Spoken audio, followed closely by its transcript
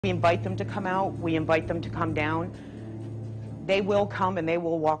We invite them to come out, we invite them to come down. They will come and they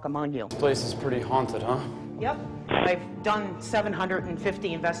will walk among you. This place is pretty haunted, huh? Yep. I've done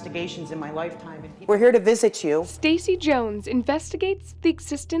 750 investigations in my lifetime. We're here to visit you. Stacey Jones investigates the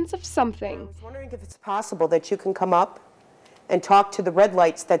existence of something. I was wondering if it's possible that you can come up and talk to the red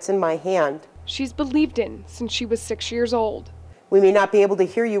lights that's in my hand. She's believed in since she was 6 years old. We may not be able to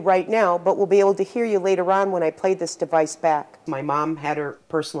hear you right now, but we'll be able to hear you later on when I play this device back. My mom had her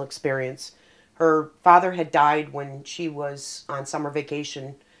personal experience. Her father had died when she was on summer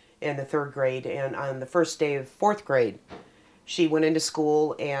vacation in the 3rd grade, and on the first day of 4th grade, she went into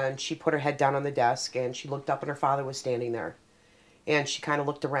school and she put her head down on the desk and she looked up and her father was standing there. And she kind of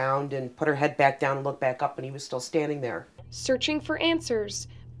looked around and put her head back down and looked back up and he was still standing there. Searching for answers,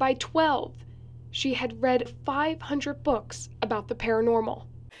 by 12, she had read 500 books about the paranormal.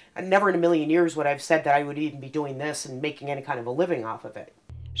 And never in a million years would I have said that I would even be doing this and making any kind of a living off of it.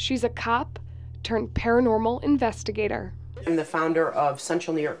 She's a cop turned paranormal investigator. I'm the founder of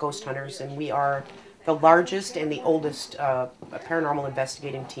Central New York Ghost Hunters, and we are the largest and the oldest paranormal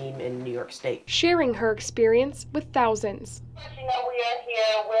investigating team in New York State. Sharing her experience with thousands. You know, we are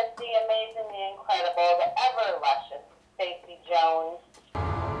here with the amazing, the incredible, the ever luscious Stacey Jones.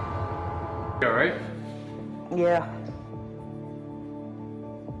 You all right? Yeah.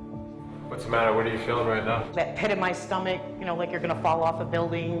 What's the matter? What are you feeling right now? That pit in my stomach, you know, like you're gonna fall off a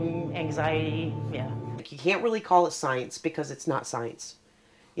building, anxiety, yeah. You can't really call it science because it's not science.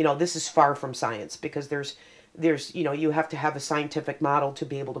 You know, this is far from science because there's, you know, you have to have a scientific model to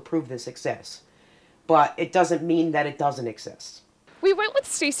be able to prove this exists. But it doesn't mean that it doesn't exist. We went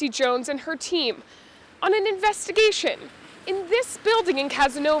with Stacey Jones and her team on an investigation in this building in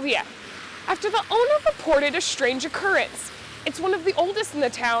Cazenovia after the owner reported a strange occurrence. It's one of the oldest in the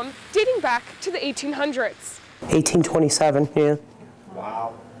town, dating back to the 1800s. 1827, yeah.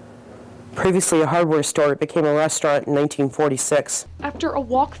 Wow. Previously a hardware store, it became a restaurant in 1946. After a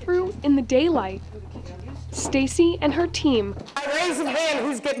walkthrough in the daylight, Stacey and her team Raise a hand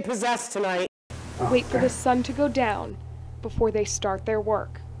who's getting possessed tonight. wait for the sun to go down before they start their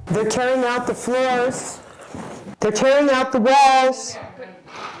work. They're tearing out the floors. They're tearing out the walls.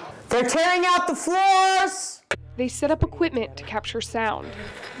 They're tearing out the floors. They set up equipment to capture sound.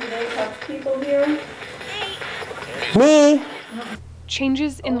 Do they have people here? Me.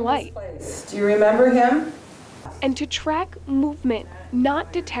 Changes in light, Do you remember him? and to track movement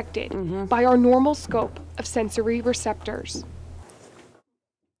not detected by our normal scope of sensory receptors.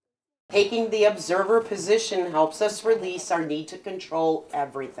 Taking the observer position helps us release our need to control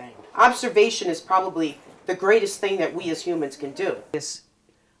everything. Observation is probably the greatest thing that we as humans can do. This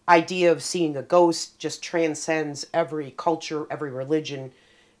idea of seeing a ghost just transcends every culture, every religion.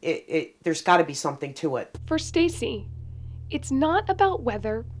 There's got to be something to it. For Stacey, it's not about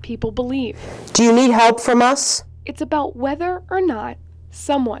whether people believe. Do you need help from us? It's about whether or not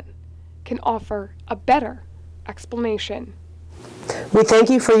someone can offer a better explanation. We thank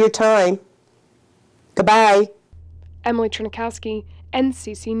you for your time. Goodbye. Emily Trinikowski,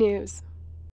 NCC News.